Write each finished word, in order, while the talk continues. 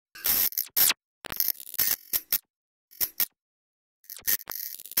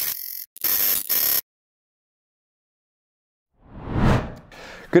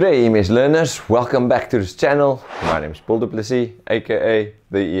Good day EMS learners, welcome back to this channel. My name is Paul Duplessis, aka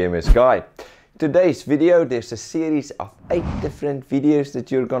the EMS guy. In today's video there's a series of 8 different videos that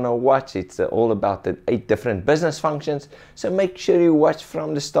you're gonna watch. It's all about the 8 different business functions, so make sure you watch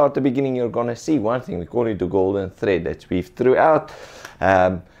from the start to the beginning. You're gonna see one thing, we call it the golden thread that's weaved throughout.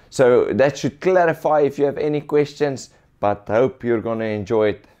 So that should clarify if you have any questions, but I hope you're gonna enjoy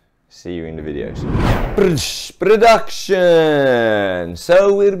it. See you in the videos. Production.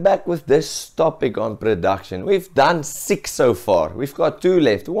 So we're back with this topic on production. We've done 6 so far. We've got 2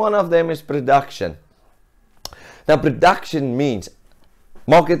 left. One of them is production. Now production means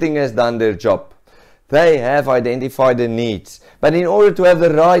marketing has done their job. They have identified the needs. But in order to have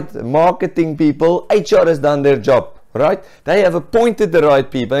the right marketing people, HR has done their job. Right? They have appointed the right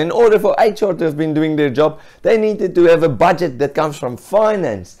people. In order for HR to have been doing their job, they needed to have a budget that comes from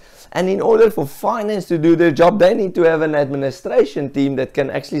finance. And in order for finance to do their job, they need to have an administration team that can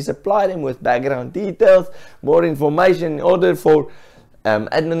actually supply them with background details, more information. In order for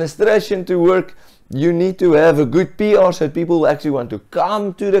administration to work, you need to have a good PR so people actually want to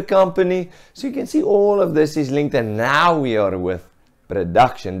come to the company. So you can see all of this is linked, and now we are with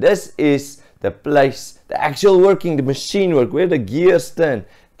production. This is the place, the actual working, the machine work, where the gears turn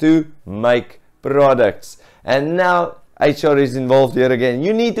to make products. And now HR is involved here again.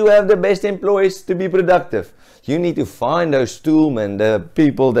 You need to have the best employees to be productive. You need to find those toolmen, the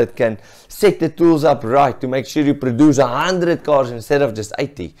people that can set the tools up right to make sure you produce 100 cars instead of just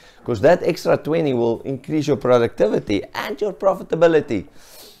 80. Because that extra 20 will increase your productivity and your profitability.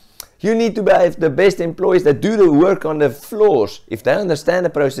 You need to have the best employees that do the work on the floors. If they understand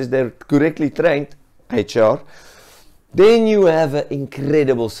the process, they're correctly trained, HR. Then you have an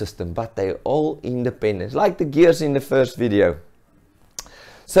incredible system, but they're all independent, like the gears in the first video.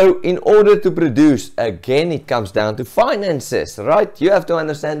 So in order to produce, again, it comes down to finances, right? You have to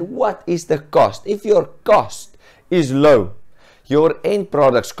understand what is the cost. If your cost is low, your end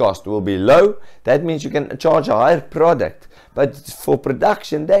product's cost will be low. That means you can charge a higher product. But for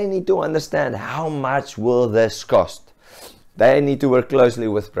production, they need to understand how much will this cost. They need to work closely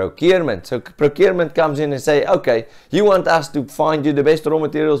with procurement. So procurement comes in and say, okay, you want us to find you the best raw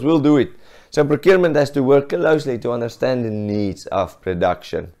materials, we'll do it. So procurement has to work closely to understand the needs of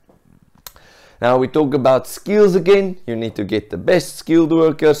production. Now we talk about skills again. You need to get the best skilled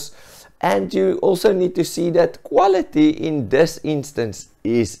workers. And you also need to see that quality in this instance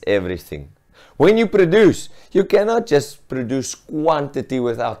is everything. When you produce, you cannot just produce quantity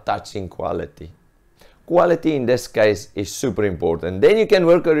without touching quality. Quality in this case is super important. Then you can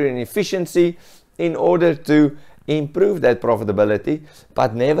work on your efficiency in order to improve that profitability,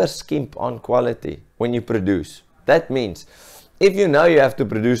 but never skimp on quality when you produce. That means if you know you have to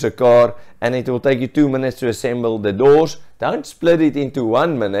produce a car and it will take you 2 minutes to assemble the doors, don't split it into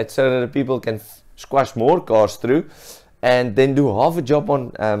 1 minute so that the people can squash more cars through and then do half a job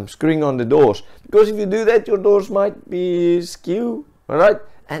on screwing on the doors. Because if you do that, your doors might be skew, alright?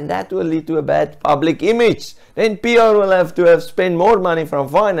 And that will lead to a bad public image. Then PR will have to spend more money from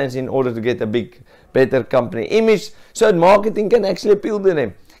finance in order to get a better company image, so that marketing can actually appeal to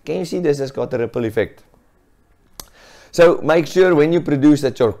them. Can you see this has got a ripple effect? So make sure when you produce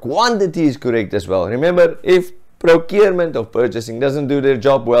that your quantity is correct as well. Remember, if procurement or purchasing doesn't do their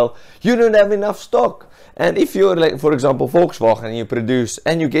job well, you don't have enough stock. And if you're like, for example, Volkswagen, you produce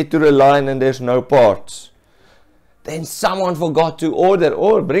and you get to the line and there's no parts, then someone forgot to order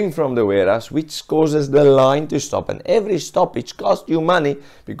or bring from the warehouse, which causes the line to stop. And every stoppage costs you money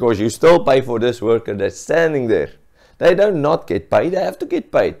because you still pay for this worker that's standing there. They do not get paid, they have to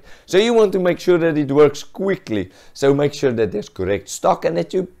get paid. So you want to make sure that it works quickly. So make sure that there's correct stock and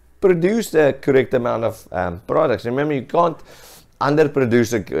that you produce the correct amount of products. Remember, you can't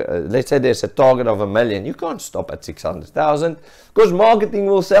underproduce. Let's say there's a target of 1 million. You can't stop at 600,000 because marketing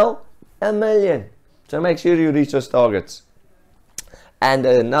will sell 1 million. So make sure you reach those targets. And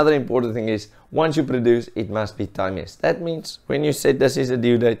another important thing is, once you produce, it must be timeless. That means when you set this is a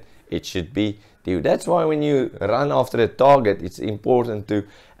due date, it should be due. That's why when you run after a target, it's important to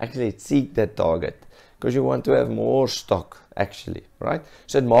actually seek that target. Because you want to have more stock, actually, right?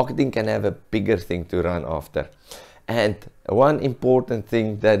 So that marketing can have a bigger thing to run after. And one important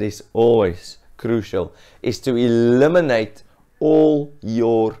thing that is always crucial is to eliminate all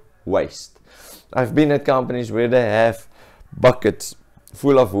your waste. I've been at companies where they have buckets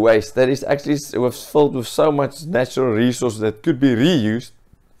full of waste that is actually filled with so much natural resource that could be reused,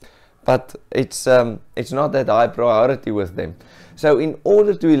 but it's not that high priority with them. So in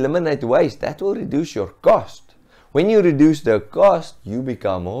order to eliminate waste, that will reduce your cost. When you reduce the cost, you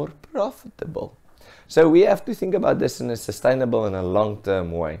become more profitable. So we have to think about this in a sustainable and a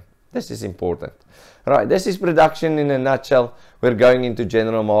long-term way. This is important. Right, this is production in a nutshell. We're going into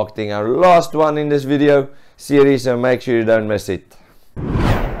general marketing, our last one in this video series, so make sure you don't miss it.